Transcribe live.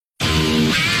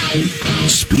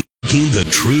Speaking the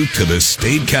truth to the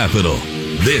state capitol.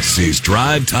 This is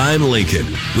Drive Time Lincoln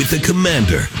with the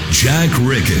Commander, Jack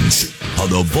Riggins, on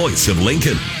the voice of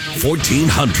Lincoln,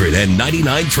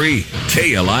 1499.3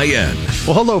 KLIN.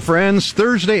 Well, hello, friends.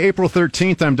 Thursday, April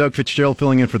 13th, I'm Doug Fitzgerald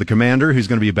filling in for the Commander, who's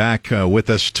going to be back with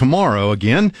us tomorrow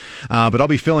again. But I'll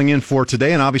be filling in for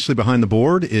today, and obviously behind the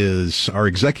board is our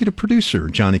executive producer,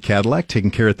 Johnny Cadillac,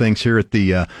 taking care of things here at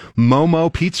the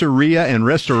Momo Pizzeria and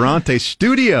Restaurante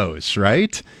Studios,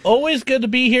 right? Always good to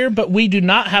be here, but we do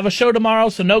not have a show tomorrow,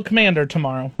 so no Commander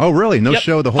tomorrow. Oh, really? No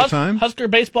show the whole time? Husker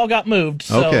baseball got moved,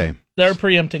 so okay. They're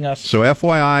preempting us. So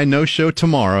FYI, no show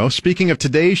tomorrow. Speaking of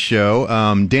today's show,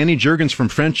 Dani Jurgens from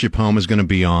Friendship Home is going to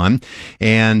be on.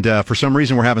 And for some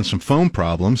reason, we're having some phone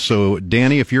problems. So,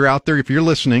 Dani, if you're out there, if you're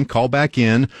listening, call back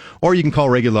in. Or you can call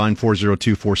regular line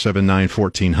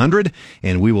 402-479-1400.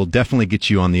 And we will definitely get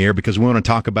you on the air because we want to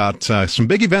talk about some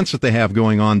big events that they have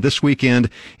going on this weekend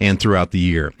and throughout the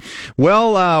year.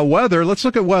 Well, weather. Let's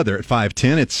look at weather at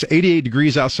 5:10. It's 88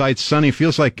 degrees outside, sunny.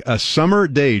 Feels like a summer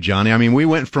day, Johnny. I mean, we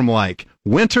went from like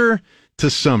winter to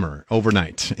summer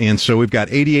overnight. And so we've got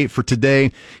 88 for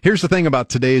today. Here's the thing about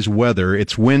today's weather.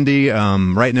 It's windy.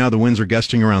 Right now the winds are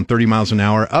gusting around 30 miles an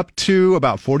hour up to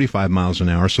about 45 miles an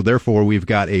hour. So therefore we've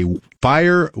got a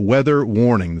fire weather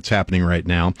warning that's happening right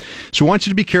now. So I want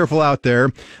you to be careful out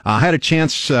there. I had a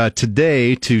chance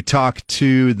today to talk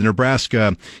to the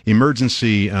Nebraska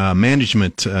Emergency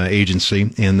Management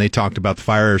Agency, and they talked about the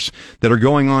fires that are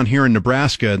going on here in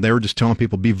Nebraska. They were just telling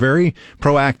people, be very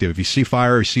proactive. If you see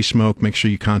fire, you see smoke, make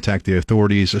sure you contact the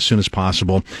authorities as soon as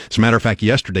possible. As a matter of fact,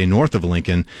 yesterday, north of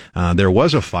Lincoln, there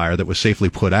was a fire that was safely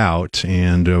put out,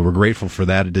 and we're grateful for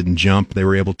that. It didn't jump. They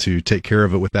were able to take care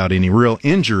of it without any real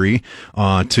injury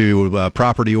to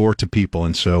property or to people,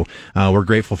 and so we're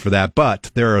grateful for that.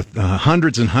 But there are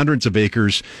hundreds and hundreds of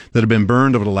acres that have been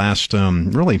burned over the last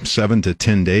really 7 to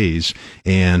 10 days,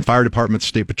 and fire department,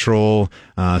 state patrol,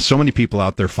 so many people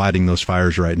out there fighting those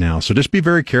fires right now. So just be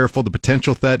very careful. The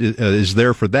potential threat is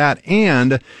there for that.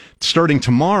 And starting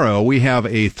tomorrow, we have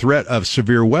a threat of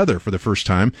severe weather for the first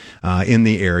time in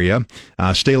the area.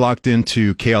 Stay locked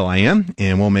into KLIN,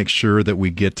 and we'll make sure that we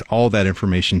get all that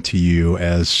information to you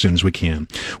as soon as we can.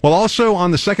 Well, also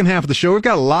on the second half of the show, we've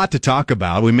got a lot to talk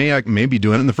about. We may be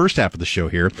doing it in the first half of the show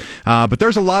here. But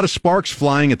there's a lot of sparks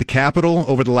flying at the Capitol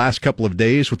over the last couple of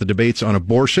days with the debates on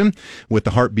abortion, with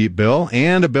the heartbeat bill,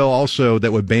 and a bill also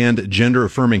that would ban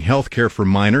gender-affirming health care for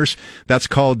minors. That's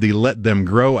called the Let Them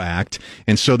Grow Act.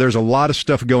 And so there's a lot of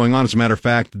stuff going on. As a matter of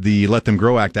fact, the Let Them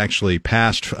Grow Act actually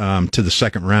passed to the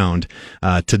second round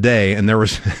today, and there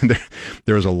was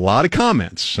a lot of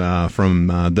comments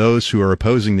from those who are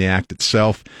opposing the act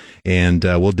itself, and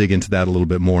we'll dig into that a little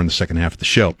bit more in the second half of the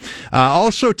show.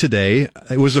 Also today,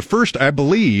 it was the first, I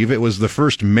believe, it was the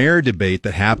first mayor debate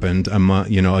that happened,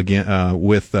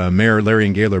 with Mayor Larry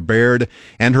and Gaylor Baird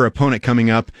and her opponent coming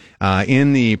up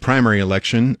in the primary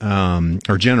election,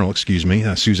 or general,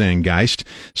 Suzanne Geist.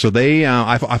 So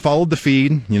I followed the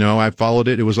feed, I followed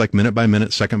it. It was like minute by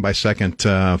minute, second by second,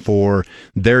 for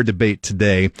their debate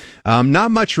today.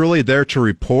 Not much really there to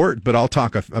report, but I'll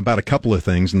talk about a couple of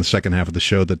things in the second half of the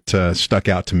show that stuck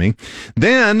out to me.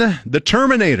 Then the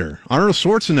Terminator, Arnold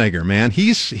Schwarzenegger, man,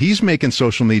 he's making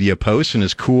social media posts in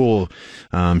his cool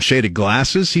shaded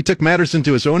glasses. He took matters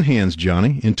into his own hands,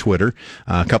 Johnny, in Twitter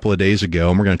a couple of days ago,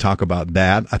 and we're going to talk about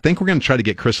that. I think we're going to try to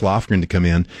get Chris Lofgren to come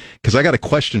in because I got a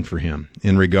question for him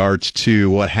in regards to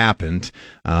what happened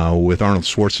with Arnold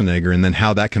Schwarzenegger and then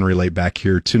how that can relate back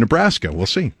here to Nebraska. We'll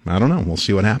see. I don't know. We'll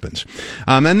see what happens.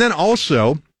 And then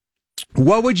also,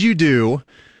 what would you do?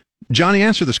 Johnny,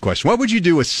 answer this question. What would you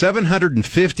do with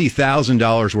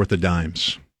 $750,000 worth of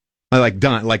dimes?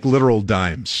 Like literal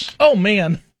dimes. Oh,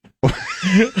 man.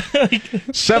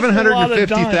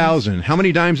 750,000. How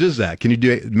many dimes is that? Can you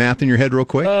do math in your head real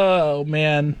quick? Oh,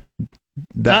 man.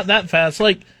 Not that fast.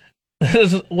 Like,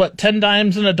 what, 10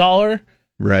 dimes in a dollar?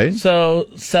 Right. So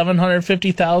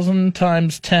 750,000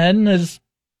 times 10 is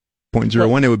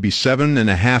 0.01. It would be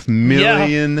 7.5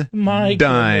 million dimes.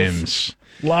 Goodness.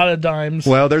 A lot of dimes.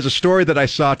 Well, there's a story that I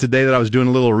saw today that I was doing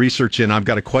a little research in. I've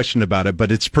got a question about it,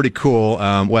 but it's pretty cool.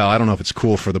 Well, I don't know if it's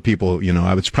cool for the people,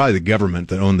 it's probably the government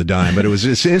that owned the dime, but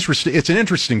it's interesting. It's an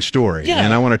interesting story,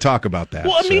 and I want to talk about that.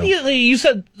 Well, immediately you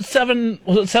said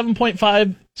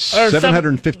 7.5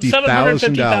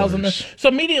 $750,000. So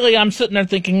immediately I'm sitting there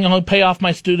thinking, I'll pay off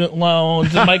my student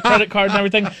loans and my credit cards and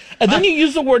everything. And then you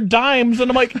use the word dimes, and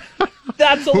I'm like,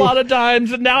 that's a lot of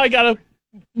dimes. And now I got to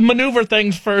maneuver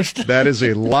things first. That is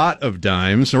a lot of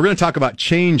dimes. And we're going to talk about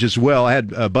change as well. I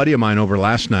had a buddy of mine over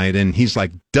last night, and he's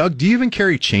like, Doug, do you even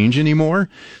carry change anymore?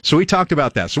 So we talked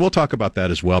about that. So we'll talk about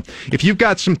that as well. If you've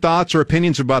got some thoughts or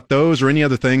opinions about those or any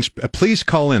other things, please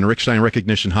call in. Rick Stein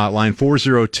Recognition Hotline,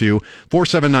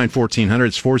 402-479-1400.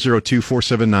 It's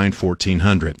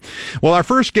 402-479-1400. Well, our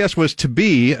first guest was to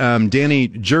be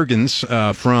Dani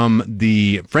Jurgens from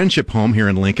the Friendship Home here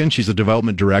in Lincoln. She's the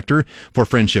development director for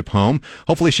Friendship Home.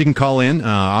 Hopefully she can call in.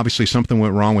 Obviously, something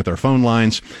went wrong with our phone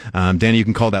lines. Dani, you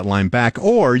can call that line back,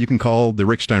 or you can call the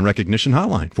Rick Stein Recognition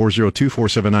Hotline,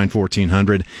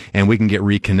 402-479-1400, and we can get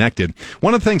reconnected.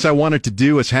 One of the things I wanted to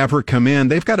do is have her come in.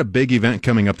 They've got a big event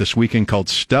coming up this weekend called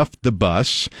Stuff the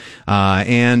Bus,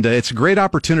 and it's a great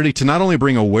opportunity to not only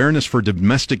bring awareness for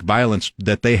domestic violence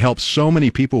that they help so many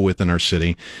people with in our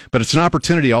city, but it's an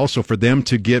opportunity also for them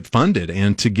to get funded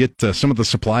and to get some of the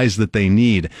supplies that they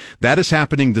need. That is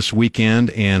happening this weekend,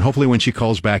 and hopefully when she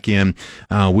calls back in,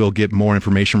 we'll get more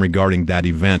information regarding that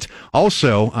event.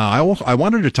 Also, I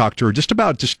wanted to talk to her just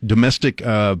about domestic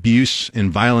abuse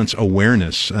and violence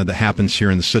awareness that happens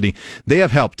here in the city. They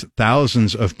have helped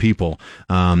thousands of people,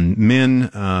 men,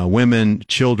 women,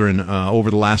 children, over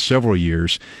the last several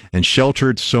years, and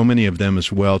sheltered so many of them as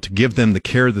well to give them the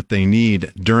care that they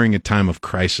need during a time of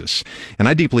crisis. And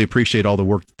I deeply appreciate all the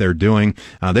work that they're doing.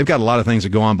 They've got a lot of things that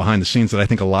go on behind the scenes that I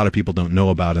think a lot of people don't know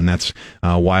about, and that's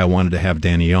why I wanted to have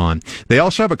Dani on. They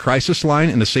also have a crisis line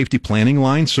and a safety planning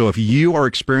line, so if you are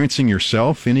experiencing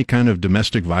yourself any kind of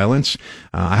domestic violence,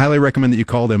 I highly recommend that you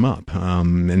call them up.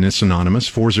 And it's anonymous,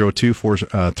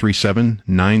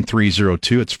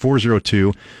 402-437-9302. It's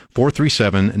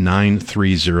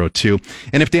 402-437-9302.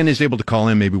 And if Dani is able to call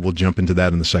in, maybe we'll jump into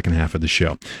that in the second half of the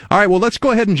show. All right, well, let's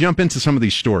go ahead and jump into some of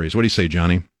these stories. What do you say,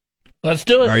 Johnny? Let's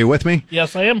do it. Are you with me?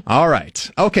 Yes, I am. All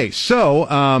right. Okay,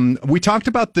 so we talked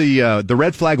about the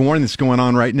red flag warning that's going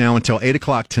on right now until 8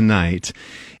 o'clock tonight.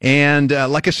 And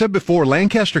like I said before,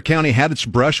 Lancaster County had its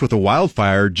brush with a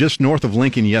wildfire just north of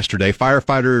Lincoln yesterday.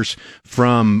 Firefighters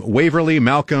from Waverly,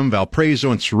 Malcolm,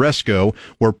 Valparaiso, and Ceresco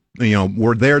were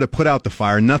there to put out the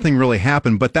fire. Nothing really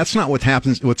happened, but that's not what's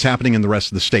happening in the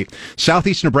rest of the state.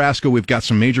 Southeast Nebraska, we've got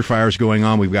some major fires going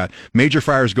on. We've got major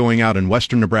fires going out in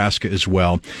western Nebraska as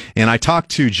well. And I talked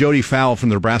to Jody Fowle from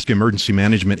the Nebraska Emergency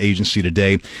Management Agency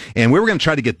today, and we were going to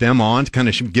try to get them on to kind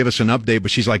of give us an update, but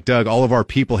she's like, Doug, all of our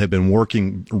people have been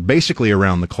working basically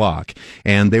around the clock,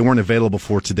 and they weren't available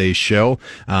for today's show.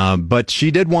 But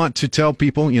she did want to tell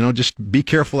people, just be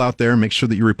careful out there, make sure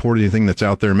that you report anything that's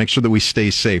out there, make sure that we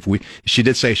stay safe. She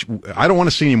did say, I don't want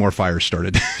to see any more fires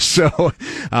started. So,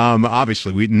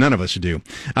 obviously none of us do.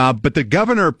 But the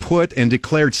governor put and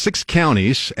declared 6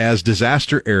 counties as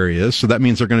disaster areas. So that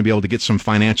means they're going to be able to get some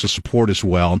financial support as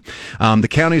well. The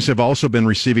counties have also been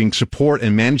receiving support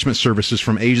and management services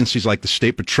from agencies like the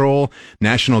State Patrol,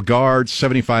 National Guard,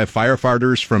 75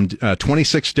 firefighters from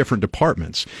 26 different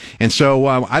departments. And so,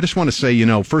 I just want to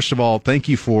say, first of all, thank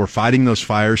you for fighting those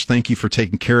fires. Thank you for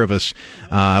taking care of us,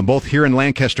 both here in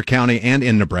Lancaster County and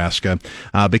in Nebraska,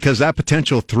 because that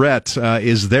potential threat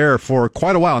is there for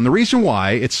quite a while. And the reason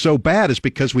why it's so bad is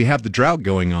because we have the drought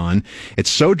going on. It's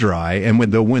so dry, and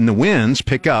when the winds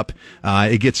pick up,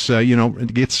 it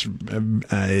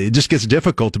just gets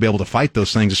difficult to be able to fight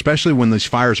those things, especially when these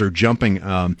fires are jumping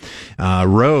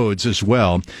roads as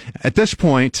well. At this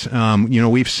point,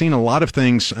 we've seen a lot of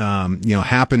things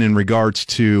happen in regards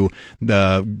to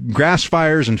the grass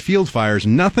fires and field fires.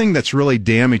 Nothing that's really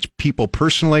damaged people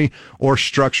personally or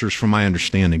structures, from my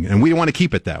understanding. And we want to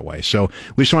keep it that way. So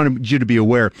we just wanted you to be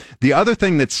aware. The other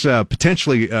thing that's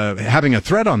potentially having a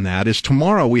threat on that is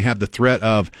tomorrow we have the threat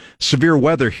of severe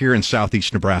weather here in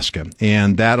southeast Nebraska.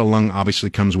 And that along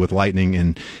obviously comes with lightning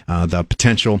and the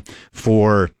potential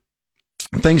for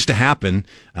things to happen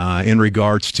in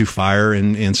regards to fire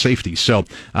and safety. So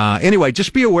anyway,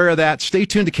 just be aware of that. Stay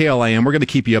tuned to KLIM. We're going to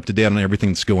keep you up to date on everything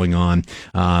that's going on.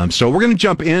 So we're going to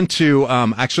jump into,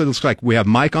 actually, it looks like we have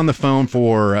Mike on the phone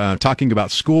for talking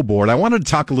about school board. I wanted to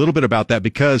talk a little bit about that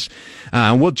because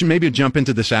we'll maybe jump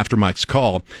into this after Mike's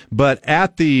call. But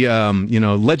at the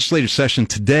legislative session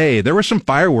today, there were some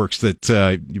fireworks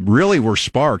that really were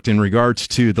sparked in regards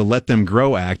to the Let Them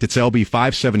Grow Act. It's LB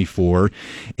 574,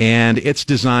 and it's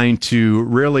designed to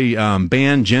really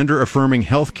ban gender-affirming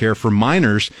health care for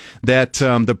minors that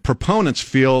the proponents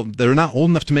feel they're not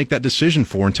old enough to make that decision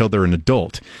for until they're an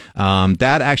adult.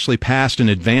 That actually passed and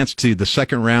advanced to the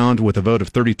second round with a vote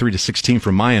of 33-16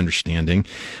 from my understanding.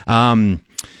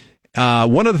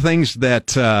 One of the things that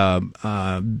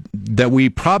that we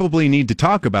probably need to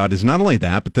talk about is not only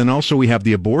that, but then also we have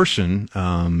the abortion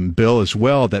bill as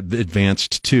well that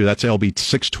advanced too. That's LB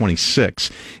 626.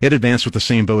 It advanced with the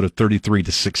same vote of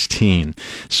 33-16.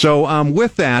 So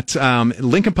with that,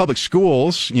 Lincoln Public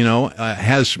Schools,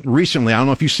 has recently, I don't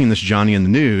know if you've seen this, Johnny, in the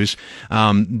news,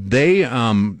 they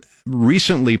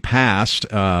recently passed,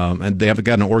 and they have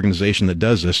got an organization that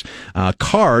does this,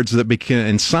 cards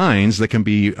and signs that can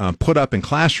be put up in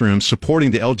classrooms supporting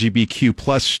the LGBTQ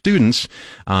plus students,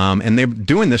 and they're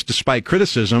doing this despite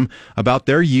criticism about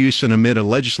their use and amid a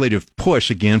legislative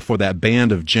push again for that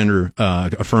ban of gender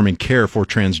affirming care for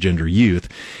transgender youth.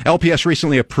 LPS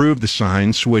recently approved the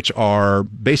signs, which are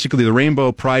basically the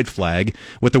rainbow pride flag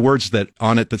with the words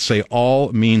on it that say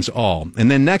 "all means all,"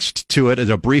 and then next to it is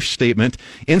a brief statement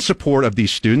in support of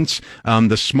these students.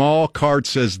 The small card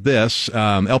says this: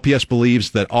 LPS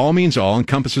believes that all means all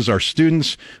encompasses our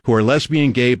students who are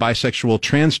lesbian, gay, bisexual,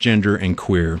 transgender, and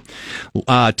queer.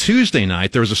 Tuesday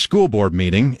night, there was a school board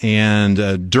meeting,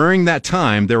 and during that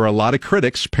time, there were a lot of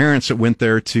critics, parents that went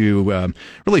there to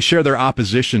really share their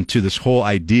opposition to this whole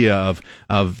idea of.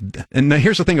 And now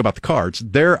here's the thing about the cards: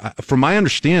 from my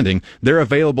understanding, they're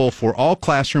available for all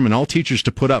classroom and all teachers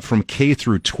to put up from K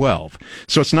through 12.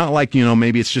 So it's not like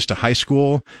maybe it's just a high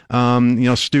school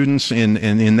students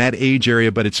in that age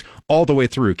area, but it's all the way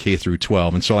through K through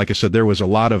 12. And so, like I said, there was a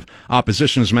lot of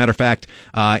opposition. As a matter of fact,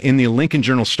 in the Lincoln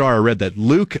Journal-Star, I read that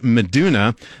Luke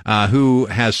Meduna, who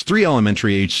has 3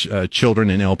 elementary age children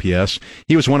in LPS,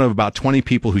 he was one of about 20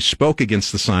 people who spoke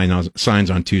against the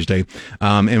signs on Tuesday,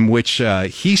 in which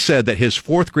he said that his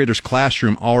 4th grader's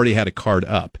classroom already had a card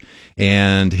up.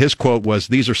 And his quote was,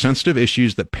 "These are sensitive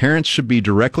issues that parents should be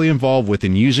directly involved with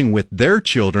in using with their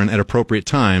children at appropriate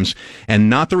times, and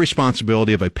not the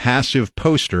responsibility of a passive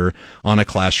poster on a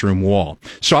classroom wall."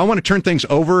 So I want to turn things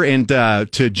over and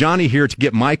to Johnny here to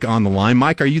get Mike on the line.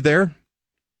 Mike, are you there?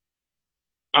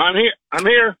 I'm here.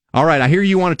 All right. I hear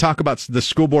you want to talk about the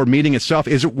school board meeting itself.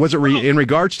 Was it in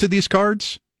regards to these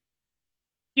cards?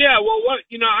 Yeah. Well,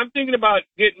 I'm thinking about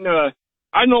getting.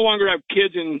 I no longer have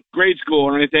kids in grade school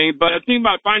or anything, but I'm thinking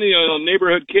about finding a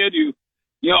neighborhood kid who,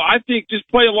 I think just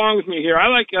play along with me here. I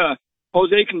like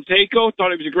Jose Canseco.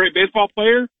 Thought he was a great baseball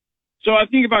player. So I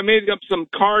think if I made up some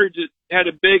cards that had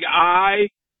a big eye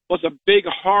plus a big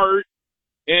heart,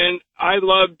 and I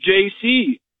love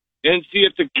JC, and see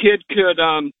if the kid could,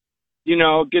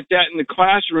 get that in the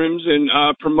classrooms and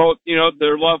promote,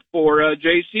 their love for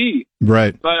JC.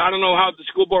 Right. But I don't know how the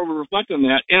school board would reflect on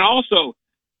that. And also,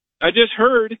 I just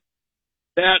heard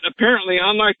that apparently,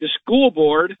 unlike the school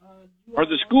board or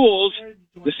the schools,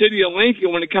 the city of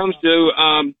Lincoln, when it comes to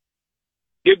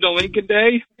Give to Lincoln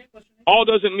Day, all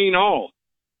doesn't mean all.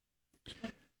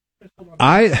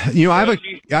 I have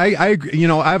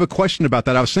a question about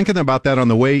that. I was thinking about that on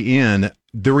the way in.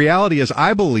 The reality is,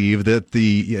 I believe that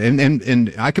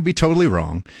and I could be totally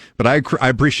wrong, but I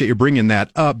appreciate you bringing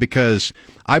that up, because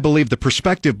I believe the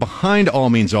perspective behind all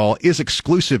means all is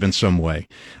exclusive in some way,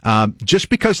 just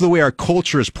because of the way our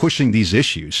culture is pushing these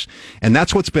issues. And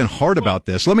that's what's been hard about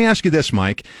this. Let me ask you this,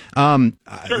 Mike. Sure.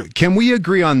 Can we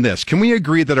agree on this? Can we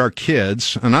agree that our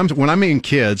kids, and when I mean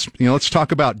kids, let's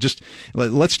talk about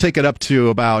let's take it up to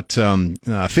about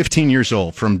 15 years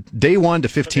old, from day 1 to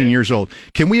 15 years old.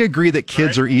 Can we agree that kids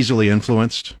are easily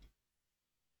influenced?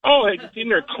 Oh, have you seen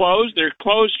their clothes? Their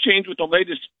clothes change with the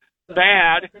latest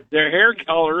fad. Their hair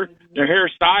color, their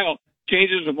hairstyle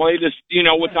changes with the latest,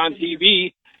 what's on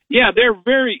TV. Yeah, they're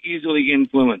very easily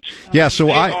influenced. Yeah, so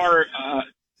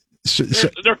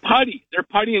they're putty. They're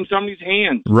putty in somebody's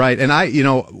hands. Right. And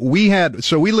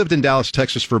we lived in Dallas,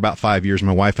 Texas for about 5 years,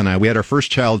 my wife and I. We had our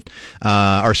first child,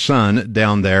 our son,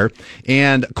 down there.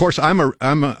 And of course, I'm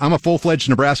a full-fledged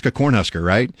Nebraska Cornhusker,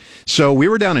 right? So we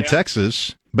were down in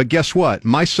Texas. But guess what?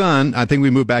 My son, I think we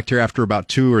moved back here after about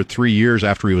 2 or 3 years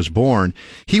after he was born.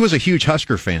 He was a huge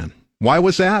Husker fan. Why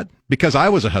was that? Because I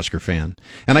was a Husker fan.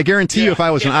 And I guarantee you, if I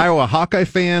was an Iowa Hawkeye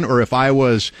fan, or if I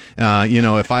was,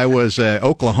 a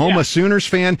Oklahoma Sooners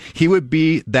fan, he would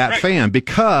be that fan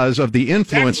because of the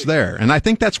influence there. And I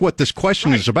think that's what this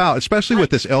question is about, especially with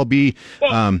this LB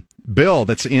bill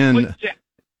that's in.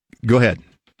 Go ahead.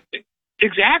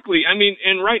 Exactly. I mean,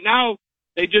 and right now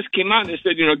they just came out and they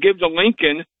said, give to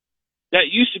Lincoln.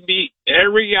 That used to be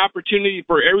every opportunity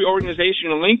for every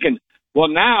organization in Lincoln. Well,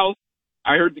 now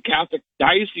I heard the Catholic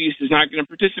Diocese is not going to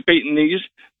participate in the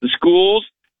schools,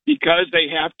 because they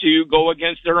have to go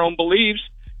against their own beliefs.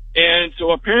 And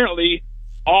so apparently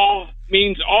all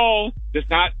means all does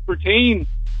not pertain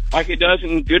like it does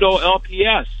in good old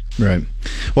LPS. Right.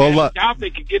 Well, I doubt they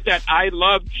could get that I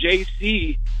Love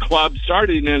JC club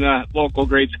started in a local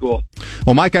grade school.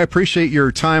 Well, Mike, I appreciate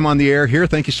your time on the air here.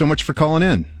 Thank you so much for calling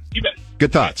in. You bet.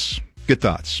 Good thoughts. Good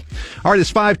thoughts. All right,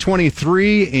 it's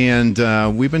 5:23,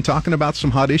 and we've been talking about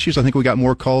some hot issues. I think we got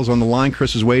more calls on the line.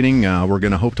 Chris is waiting. We're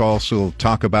going to hope to also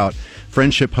talk about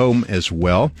Friendship Home as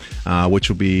well, which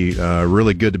will be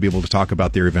really good to be able to talk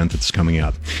about their event that's coming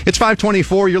up. It's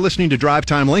 5:24. You're listening to Drive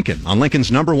Time Lincoln on Lincoln's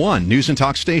 #1 News and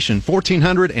Talk station,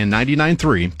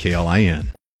 1499.3 KLIN.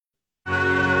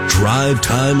 Drive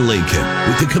Time Lincoln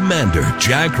with the Commander,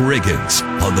 Jack Riggins,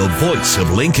 on the voice of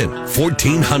Lincoln,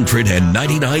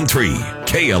 1499.3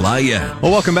 KLIN.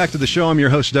 Well, welcome back to the show. I'm your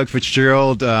host, Doug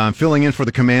Fitzgerald. I'm filling in for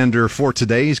the Commander for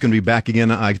today. He's going to be back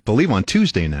again, I believe, on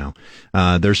Tuesday now.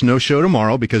 There's no show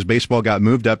tomorrow because baseball got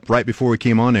moved up right before we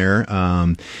came on air.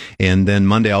 And then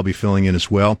Monday I'll be filling in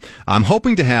as well. I'm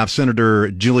hoping to have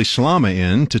Senator Julie Salama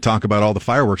in to talk about all the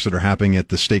fireworks that are happening at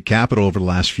the state capitol over the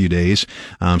last few days.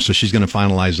 So she's going to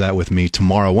finalize that with me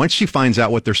tomorrow once she finds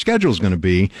out what their schedule is going to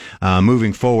be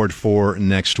moving forward for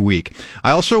next week.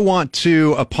 I also want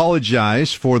to apologize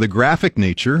for the graphic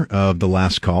nature of the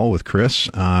last call with Chris.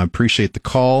 I appreciate the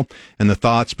call and the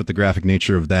thoughts, but the graphic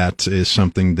nature of that is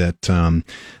something that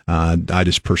I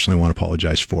just personally want to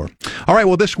apologize for. All right,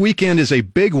 well, this weekend is a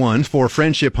big one for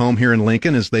Friendship Home here in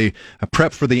Lincoln as they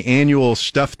prep for the annual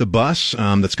Stuff the Bus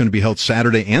that's going to be held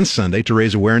Saturday and Sunday to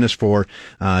raise awareness for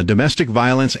domestic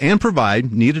violence and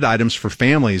provide needed items for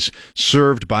families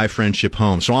served by Friendship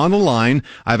Home. So on the line,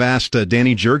 I've asked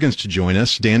Dani Jurgens to join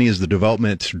us. Dani is the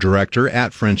development director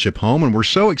at Friendship Home, and we're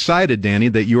so excited, Dani,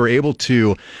 that you were able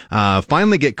to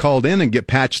finally get called in and get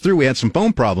patched through. We had some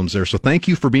phone problems there, so thank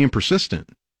you for being persistent.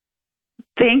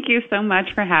 Thank you so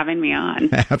much for having me on.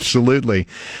 Absolutely.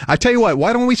 I tell you what,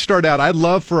 why don't we start out? I'd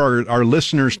love for our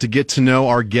listeners to get to know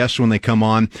our guests when they come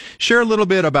on. Share a little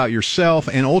bit about yourself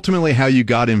and ultimately how you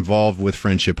got involved with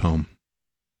Friendship Home.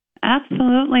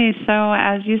 Absolutely. So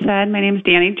as you said, my name is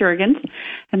Dani Jurgens.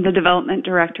 I'm the development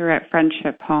director at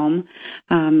Friendship Home.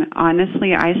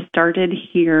 Honestly, I started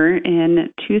here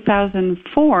in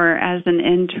 2004 as an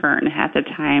intern at the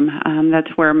time.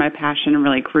 That's where my passion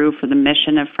really grew for the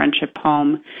mission of Friendship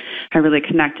Home. I really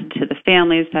connected to the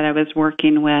families that I was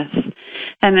working with,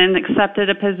 and then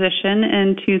accepted a position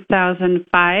in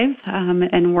 2005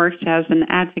 and worked as an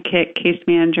advocate, case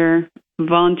manager,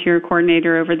 volunteer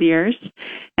coordinator over the years.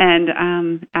 And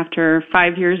after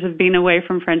 5 years of being away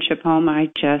from Friendship Home, I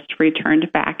just returned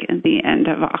back at the end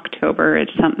of October.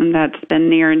 It's something that's been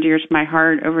near and dear to my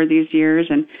heart over these years,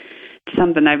 and it's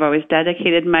something I've always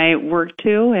dedicated my work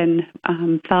to and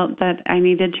felt that I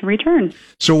needed to return.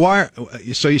 So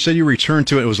So you said you returned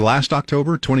to it. It was last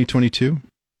October, 2022?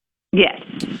 Yes.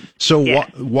 So yes.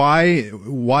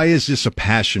 Why is this a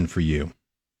passion for you?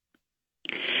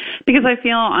 Because I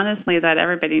feel, honestly, that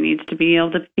everybody needs to be able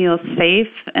to feel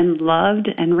safe and loved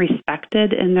and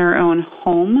respected in their own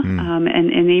home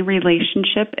and in a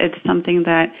relationship. It's something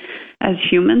that, as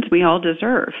humans, we all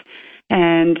deserve.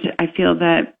 And I feel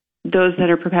that those that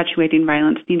are perpetuating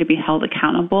violence need to be held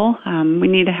accountable. We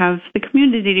need to have the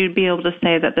community to be able to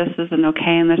say that this isn't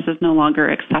okay and this is no longer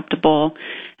acceptable,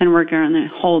 and we're going to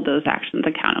hold those actions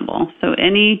accountable. So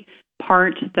any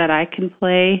part that I can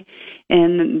play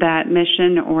in that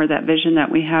mission or that vision that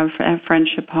we have at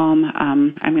Friendship Home,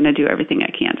 I'm going to do everything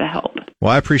I can to help.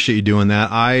 Well, I appreciate you doing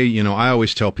that. I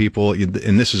always tell people,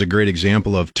 and this is a great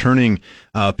example of turning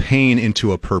pain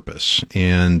into a purpose,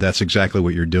 and that's exactly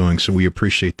what you're doing. So we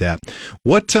appreciate that.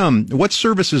 What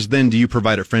services then do you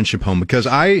provide at Friendship Home? Because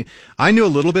I knew a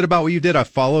little bit about what you did. I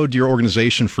followed your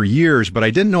organization for years, but I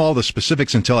didn't know all the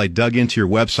specifics until I dug into your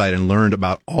website and learned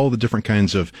about all the different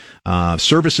kinds of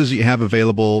services that you have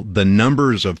available. The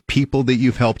numbers of people that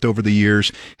you've helped over the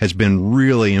years has been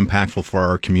really impactful for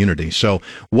our community. So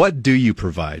what do you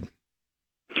provide?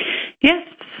 Yes.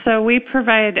 So we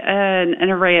provide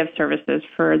an array of services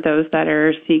for those that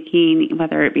are seeking,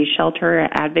 whether it be shelter or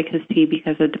advocacy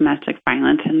because of domestic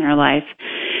violence in their life.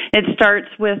 It starts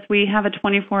with, we have a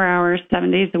 24-hour,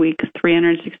 7 days a week,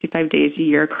 365 days a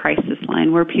year crisis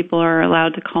line where people are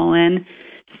allowed to call in,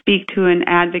 speak to an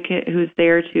advocate who's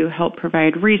there to help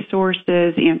provide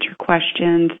resources, answer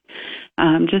questions,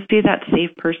 just be that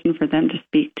safe person for them to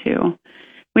speak to.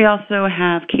 We also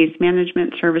have case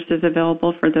management services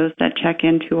available for those that check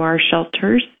into our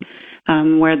shelters,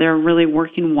 where they're really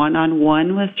working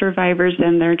one-on-one with survivors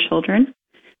and their children.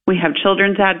 We have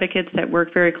children's advocates that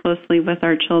work very closely with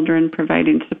our children,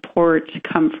 providing support,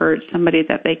 comfort, somebody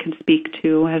that they can speak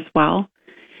to as well.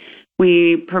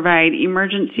 We provide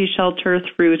emergency shelter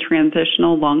through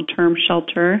transitional long-term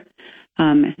shelter.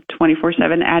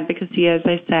 24/7 advocacy, as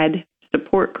I said,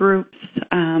 support groups,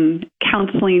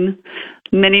 counseling,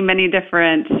 many, many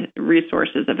different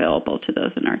resources available to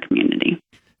those in our community.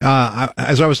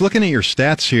 As I was looking at your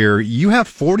stats here, you have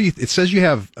 40. It says you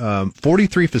have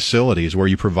 43 facilities where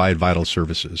you provide vital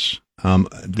services.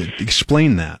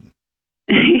 Explain that.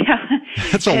 Yeah,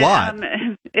 that's a lot.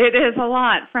 It is a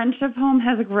lot. Friendship Home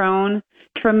has grown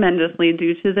tremendously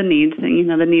due to the needs.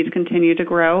 The needs continue to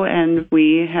grow, and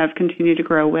we have continued to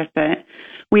grow with it.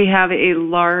 We have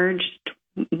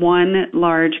one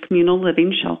large communal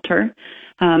living shelter.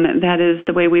 That is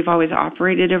the way we've always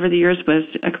operated over the years, was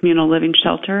a communal living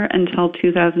shelter until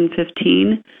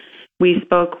 2015. We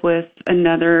spoke with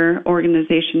another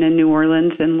organization in New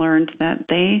Orleans and learned that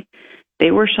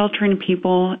they were sheltering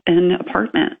people in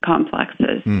apartment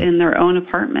complexes, in their own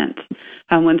apartments.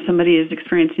 When somebody is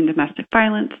experiencing domestic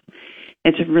violence,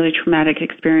 it's a really traumatic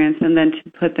experience, and then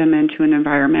to put them into an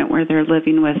environment where they're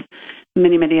living with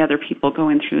many, many other people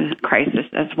going through the crisis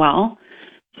as well.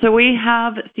 So we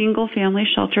have single-family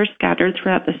shelters scattered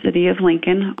throughout the city of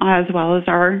Lincoln, as well as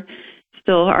our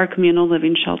communal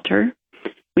living shelter.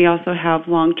 We also have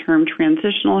long-term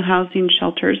transitional housing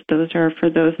shelters. Those are for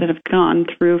those that have gone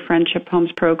through Friendship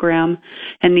Home's program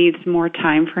and needs more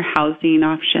time for housing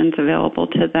options available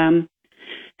to them.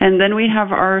 And then we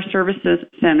have our services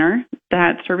center.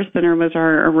 That service center was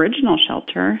our original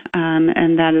shelter,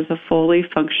 and that is a fully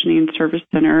functioning service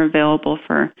center available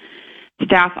for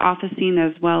staff officing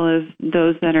as well as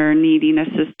those that are needing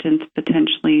assistance,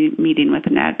 potentially meeting with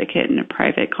an advocate in a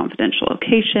private, confidential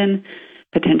location,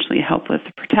 potentially help with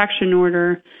a protection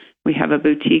order. We have a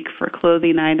boutique for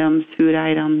clothing items, food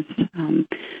items.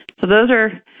 So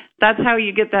that's how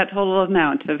you get that total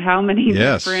amount of how many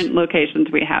different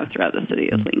locations we have throughout the city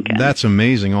of Lincoln. That's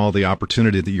amazing, all the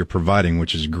opportunity that you're providing,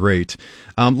 which is great.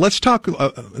 Let's talk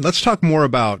more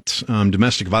about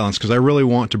domestic violence, because I really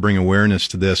want to bring awareness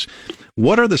to this.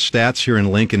 What are the stats here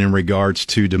in Lincoln in regards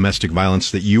to domestic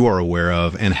violence that you are aware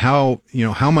of, and how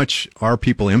much are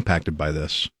people impacted by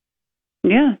this?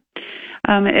 Yeah.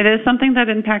 It is something that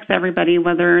impacts everybody,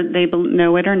 whether they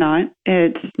know it or not.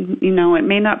 It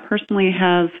may not personally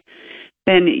have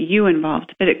been you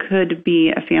involved, but it could be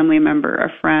a family member,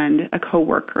 a friend, a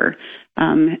coworker.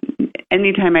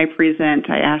 Anytime I present,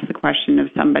 I ask the question of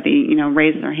somebody,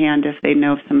 raise their hand if they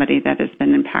know somebody that has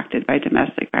been impacted by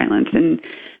domestic violence. And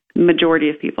the majority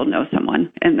of people know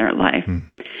someone in their life.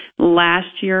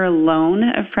 Last year alone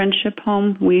at Friendship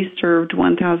Home, we served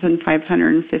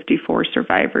 1,554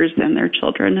 survivors and their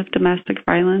children of domestic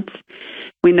violence.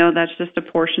 We know that's just a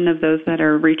portion of those that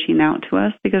are reaching out to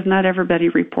us, because not everybody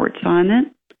reports on it.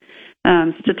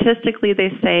 Statistically,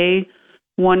 they say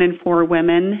 1 in 4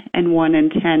 women and 1 in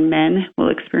 10 men will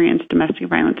experience domestic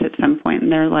violence at some point in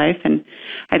their life. And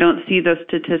I don't see those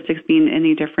statistics being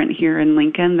any different here in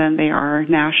Lincoln than they are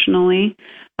nationally.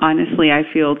 Honestly, I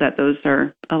feel that those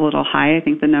are a little high. I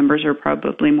think the numbers are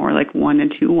probably more like 1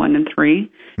 in 2, 1 in 3.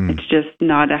 It's just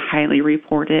not a highly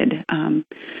reported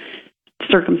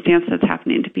circumstance that's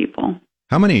happening to people.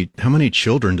 How many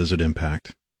children does it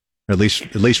impact? At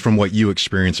least from what you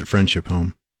experience at Friendship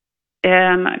Home.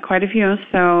 Quite a few.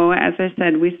 So, as I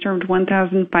said, we served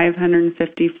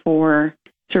 1,554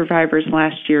 survivors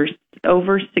last year.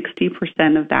 Over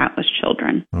 60% of that was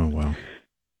children. Oh, wow.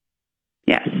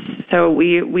 Yes. So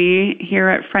we here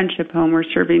at Friendship Home, we're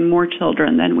serving more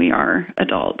children than we are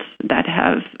adults that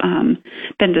have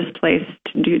been displaced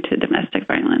due to domestic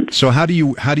violence. So how do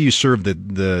you serve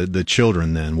the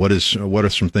children then? What are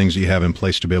some things you have in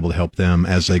place to be able to help them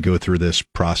as they go through this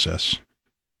process?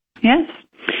 Yes.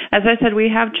 As I said, we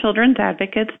have children's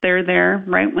advocates. They're there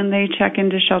right when they check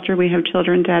into shelter. We have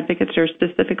children's advocates who are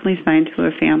specifically assigned to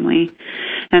a family,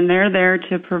 and they're there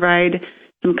to provide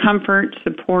some comfort,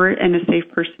 support, and a safe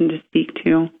person to speak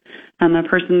to, a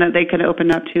person that they could open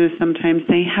up to. Sometimes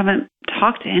they haven't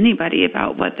talked to anybody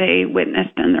about what they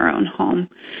witnessed in their own home.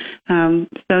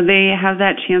 So they have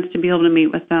that chance to be able to meet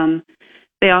with them.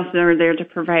 They also are there to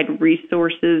provide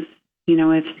resources.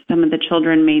 If some of the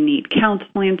children may need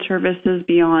counseling services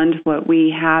beyond what we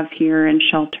have here in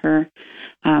shelter,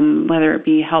 whether it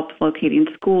be help locating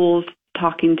schools,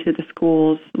 talking to the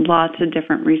schools, lots of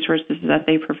different resources that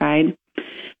they provide.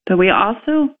 But we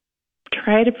also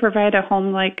try to provide a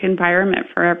home-like environment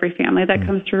for every family that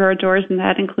comes through our doors, and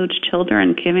that includes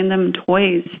children, giving them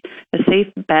toys, a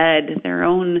safe bed, their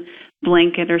own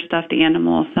blanket or stuffed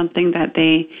animal, something that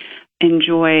they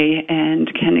enjoy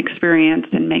and can experience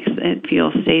and makes it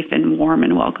feel safe and warm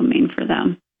and welcoming for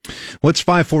them. Well, it's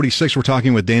 546. We're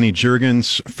talking with Dani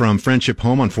Jurgens from Friendship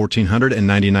Home on 1400 and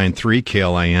 99.3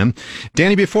 KLIN.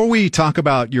 Dani, before we talk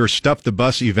about your Stuff the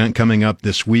Bus event coming up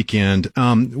this weekend,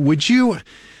 would you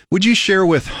share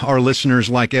with our listeners,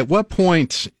 like, at what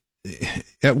point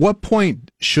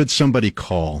should somebody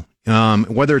call?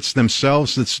 Whether it's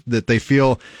themselves that they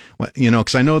feel,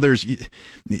 because I know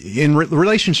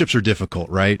relationships are difficult,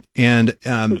 right? And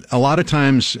a lot of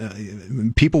times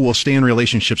people will stay in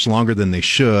relationships longer than they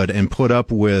should and put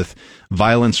up with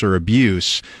violence or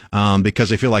abuse because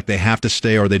they feel like they have to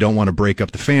stay, or they don't want to break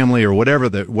up the family, or whatever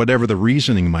the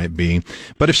reasoning might be.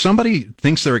 But if somebody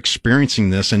thinks they're experiencing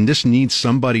this and just needs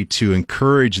somebody to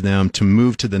encourage them to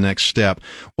move to the next step,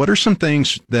 what are some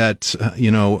things that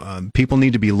people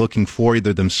need to be looking for,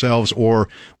 either themselves or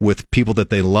with people that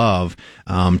they love,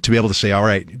 to be able to say, all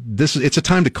right, it's a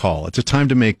time to call. It's a time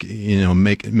to make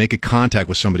a contact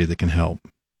with somebody that can help.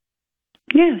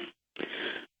 Yes.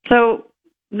 So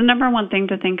the number one thing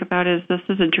to think about is this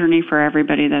is a journey for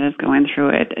everybody that is going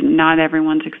through it. Not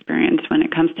everyone's experience when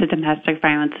it comes to domestic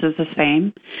violence is the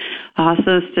same.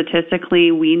 Also,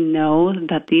 statistically, we know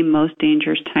that the most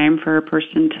dangerous time for a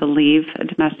person to leave a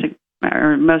domestic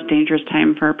most dangerous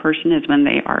time for a person is when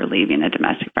they are leaving a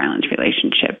domestic violence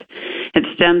relationship. It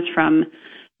stems from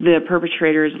the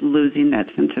perpetrators losing that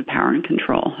sense of power and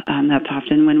control. That's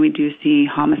often when we do see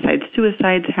homicides,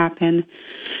 suicides happen.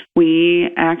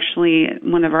 We actually,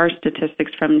 one of our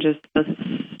statistics from just the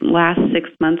last 6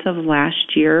 months of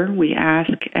last year, we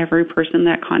ask every person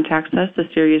that contacts us a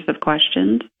series of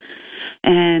questions,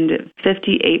 and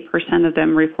 58% of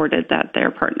them reported that their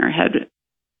partner had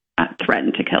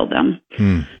threatened to kill them.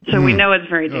 So we know it's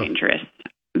very dangerous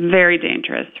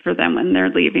for them when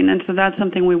they're leaving. And so that's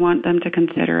something we want them to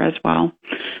consider as well.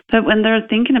 But when they're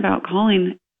thinking about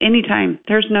calling, anytime,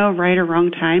 there's no right or wrong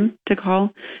time to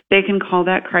call. They can call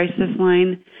that crisis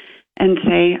line and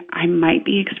say, I might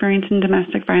be experiencing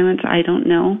domestic violence, I don't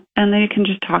know. And they can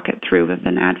just talk it through with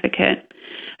an advocate.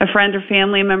 A friend or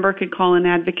family member could call an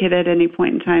advocate at any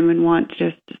point in time and want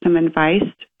just some advice.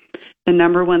 The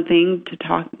number one thing to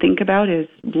think about is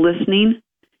listening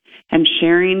and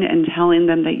sharing and telling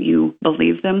them that you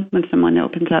believe them when someone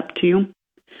opens up to you.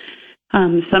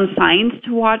 Some signs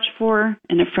to watch for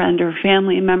in a friend or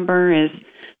family member is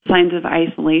signs of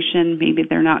isolation. Maybe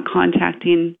they're not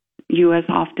contacting you as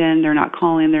often. They're not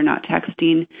calling. They're not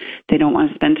texting. They don't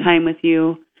want to spend time with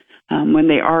you. When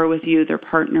they are with you, their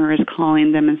partner is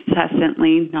calling them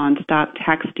incessantly, nonstop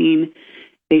texting.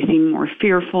 They seem more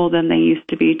fearful than they used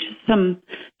to be. Just some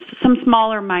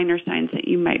smaller minor signs that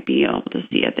you might be able to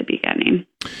see at the beginning.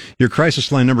 Your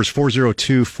crisis line number is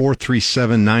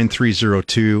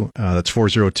 402-437-9302. That's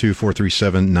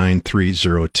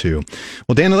 402-437-9302.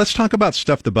 Well, Dani, let's talk about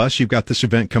Stuff the Bus. You've got this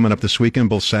event coming up this weekend,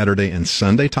 both Saturday and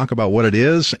Sunday. Talk about what it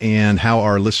is and how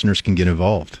our listeners can get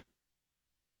involved.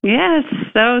 Yes,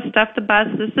 so Stuff the Bus,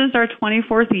 this is our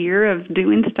 24th year of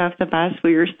doing Stuff the Bus.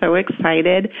 We are so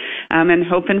excited and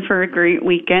hoping for a great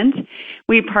weekend.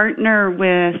 We partner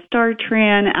with Star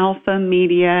Tran, Alpha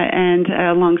Media, and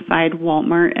alongside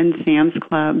Walmart and Sam's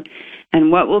Club.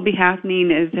 And what will be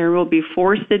happening is there will be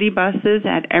 4 city buses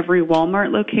at every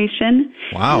Walmart location.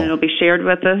 Wow. And it'll be shared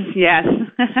with us, yes.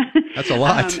 That's a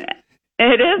lot.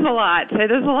 It is a lot.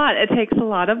 It takes a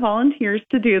lot of volunteers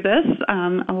to do this,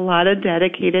 a lot of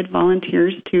dedicated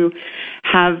volunteers to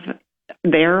have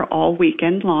there all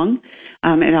weekend long.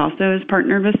 It also is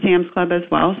partnered with Sam's Club as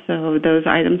well, so those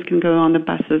items can go on the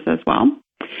buses as well.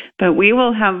 But we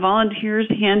will have volunteers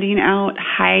handing out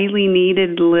highly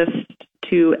needed lists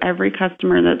to every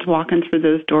customer that's walking through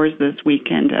those doors this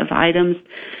weekend of items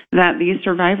that these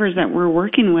survivors that we're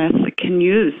working with can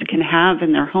use, can have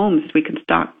in their homes. We can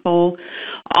stock full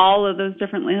all of those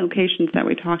different locations that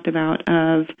we talked about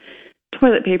of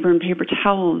toilet paper and paper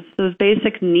towels, those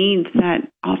basic needs that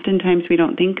oftentimes we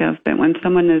don't think of. But when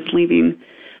someone is leaving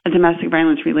a domestic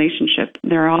violence relationship,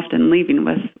 they're often leaving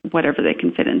with whatever they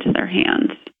can fit into their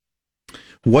hands.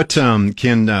 What how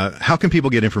can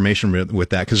people get information with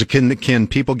that? Because can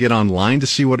people get online to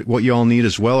see what you all need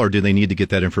as well, or do they need to get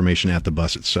that information at the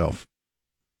bus itself?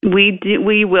 We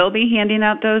will be handing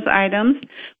out those items.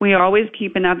 We always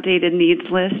keep an updated needs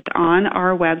list on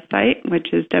our website,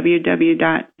 which is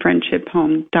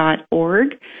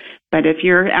www.friendshiphome.org. But if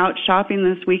you're out shopping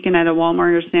this weekend at a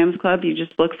Walmart or Sam's Club, you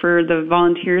just look for the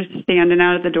volunteers standing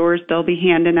out at the doors. They'll be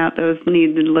handing out those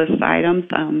needed list items.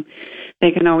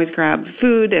 They can always grab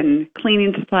food and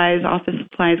cleaning supplies, office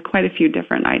supplies, quite a few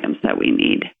different items that we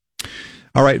need.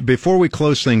 All right, before we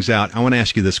close things out, I want to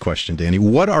ask you this question, Dani.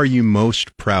 What are you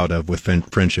most proud of with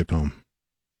Friendship Home?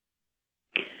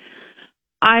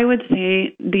 I would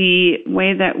say the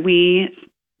way that we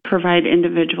provide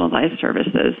individualized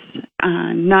services.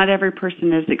 Not every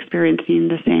person is experiencing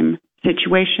the same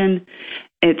situation.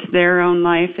 It's their own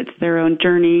life, it's their own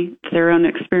journey, it's their own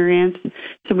experience.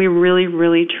 So we really,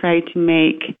 really try to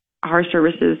make our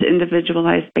services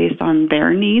individualized based on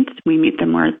their needs. We meet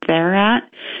them where they're at.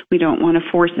 We don't want to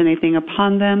force anything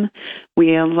upon them.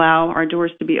 We allow our doors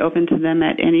to be open to them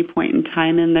at any point in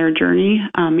time in their journey,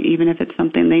 even if it's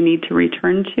something they need to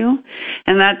return to.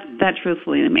 And that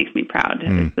truthfully makes me proud.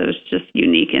 Those just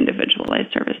unique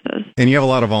individualized services. And you have a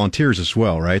lot of volunteers as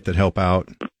well, right, that help out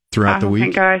throughout the week? Oh,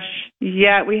 my gosh.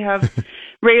 Yeah, we have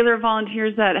regular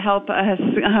volunteers that help us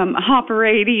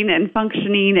operating and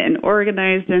functioning and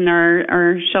organized in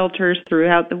our shelters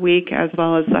throughout the week, as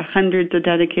well as the hundreds of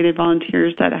dedicated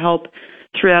volunteers that help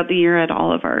throughout the year at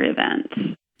all of our events.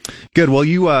 Good. Well,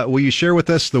 will you share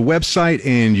with us the website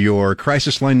and your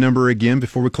crisis line number again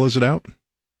before we close it out?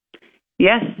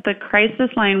 Yes, the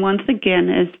crisis line once again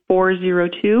is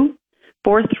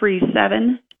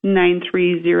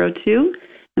 402-437-9302.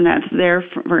 And that's there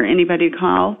for anybody to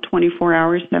call 24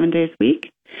 hours, 7 days a week.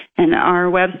 And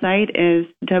our website is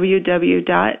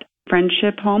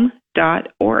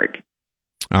www.friendshiphome.org.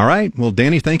 All right. Well,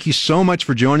 Dani, thank you so much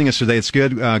for joining us today. It's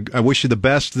good. I wish you the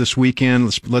best this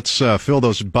weekend. Let's fill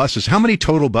those buses. How many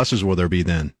total buses will there be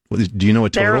then? Do you know a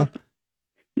total?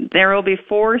 There will be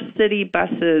 4 city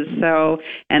buses,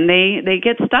 and they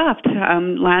get stuffed.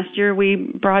 Last year we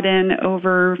brought in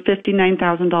over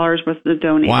 $59,000 worth of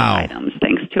donated items,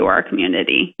 thanks to our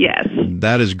community. Yes,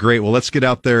 that is great. Well, let's get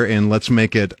out there and let's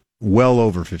make it well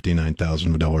over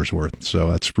 $59,000 worth.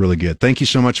 So that's really good. Thank you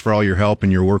so much for all your help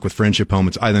and your work with Friendship Home.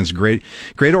 I think it's a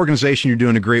great organization. You're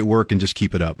doing a great work, and just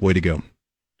keep it up. Way to go.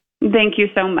 Thank you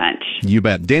so much. You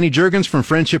bet. Dani Jurgens from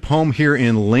Friendship Home here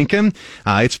in Lincoln.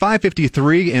 It's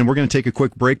 5:53, and we're going to take a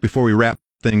quick break before we wrap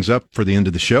things up for the end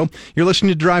of the show. You're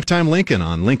listening to Drive Time Lincoln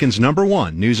on Lincoln's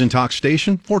 #1 news and talk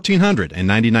station,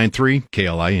 1499.3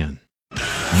 KLIN.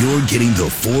 You're getting the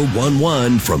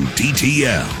 411 from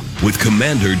DTL with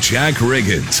Commander Jack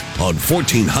Riggins on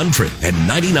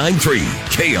 1499.3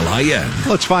 KLIN.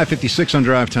 Well, it's 5:56 on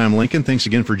Drive Time Lincoln. Thanks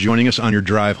again for joining us on your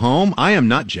drive home. I am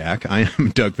not Jack. I am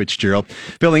Doug Fitzgerald.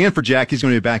 Filling in for Jack. He's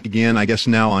going to be back again, I guess,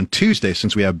 now on Tuesday,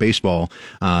 since we have baseball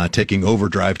taking over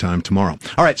Drive Time tomorrow.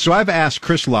 All right, so I've asked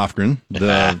Chris Lofgren,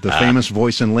 the famous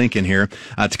voice in Lincoln here,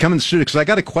 to come in the studio because I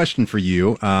got a question for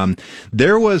you.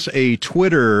 There was a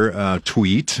Twitter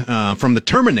tweet from the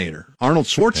Terminator, Arnold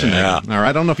Schwarzenegger. Yeah. All right,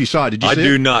 I don't know if you saw it. Did you see it? I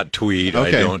do not tweet.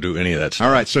 Okay. I don't do any of that stuff.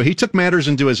 All right, so he took matters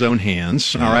into his own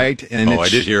hands, all right? And I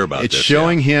did hear about this. It's this,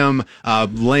 showing him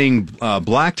laying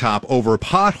blacktop over a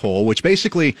pothole, which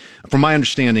basically, from my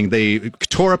understanding, they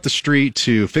tore up the street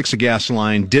to fix a gas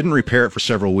line, didn't repair it for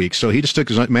several weeks. So he just took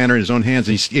his matter in his own hands,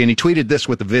 and he tweeted this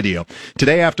with a video.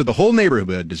 Today, after the whole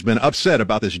neighborhood has been upset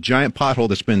about this giant pothole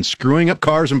that's been screwing up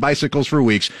cars and bicycles for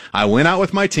weeks, I went out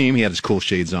with my team, he had his cool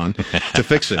shades on, to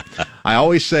fix it. I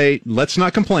always say, let's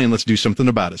not complain, let's do something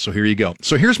about it. So here you go.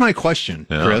 So here's my question,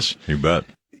 Chris. You bet.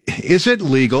 Is it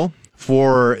legal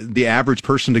for the average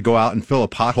person to go out and fill a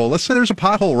pothole? Let's say there's a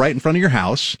pothole right in front of your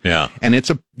house. Yeah. And it's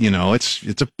a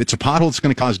pothole that's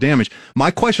going to cause damage. My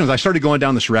question is, I started going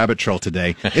down this rabbit trail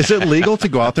today. Is it legal to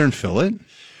go out there and fill it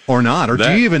or not? Or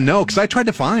do you even know? Because I tried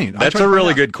to find. That's a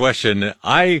really good question.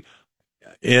 And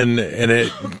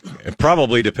it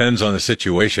probably depends on the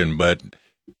situation, but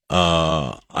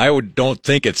don't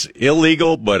think it's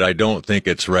illegal, but I don't think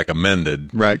it's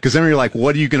recommended. Right, because then you're like,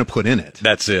 what are you going to put in it?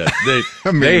 That's it.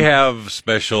 They have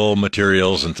special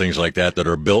materials and things like that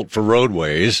are built for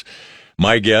roadways.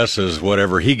 My guess is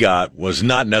whatever he got was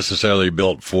not necessarily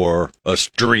built for a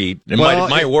street. It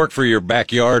might work for your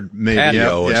backyard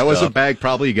patio. Yeah, it was a bag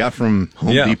probably you got from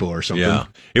Home Depot or something. Yeah,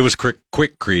 it was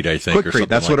Quickcrete, I think. Quickcrete,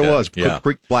 that's what it was.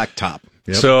 Quickcrete blacktop.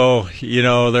 Yep. So,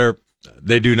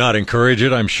 they do not encourage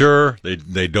it, I'm sure.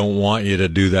 They don't want you to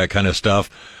do that kind of stuff.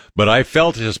 But I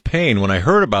felt his pain when I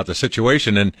heard about the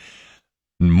situation, and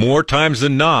more times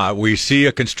than not, we see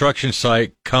a construction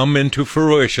site come into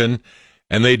fruition,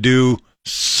 and they do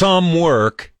some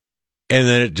work, and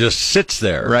then it just sits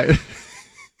there. Right.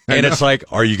 And it's like,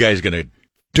 are you guys going to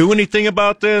do anything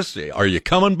about this? Are you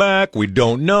coming back? We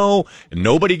don't know. And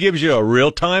nobody gives you a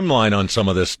real timeline on some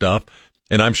of this stuff.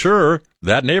 And I'm sure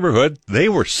that neighborhood, they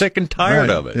were sick and tired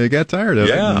of it. They got tired of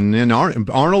it. And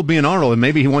Arnold being Arnold, and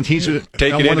maybe he's one of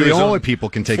the only people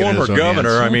can take it in his own governor.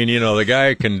 hands. I mean, the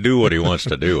guy can do what he wants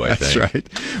to do, I think. That's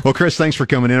right. Well, Chris, thanks for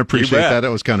coming in. Appreciate that.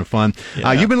 That was kind of fun.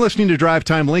 Yeah. You've been listening to Drive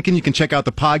Time Lincoln. You can check out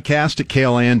the podcast at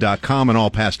klin.com and all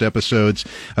past episodes.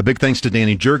 A big thanks to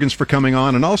Dani Jurgens for coming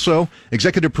on, and also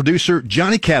executive producer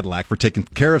Johnny Cadillac for taking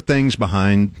care of things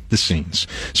behind the scenes.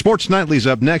 Sports Nightly's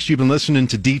up next. You've been listening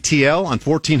to DTL on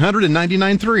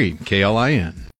 1499.3 KLIN.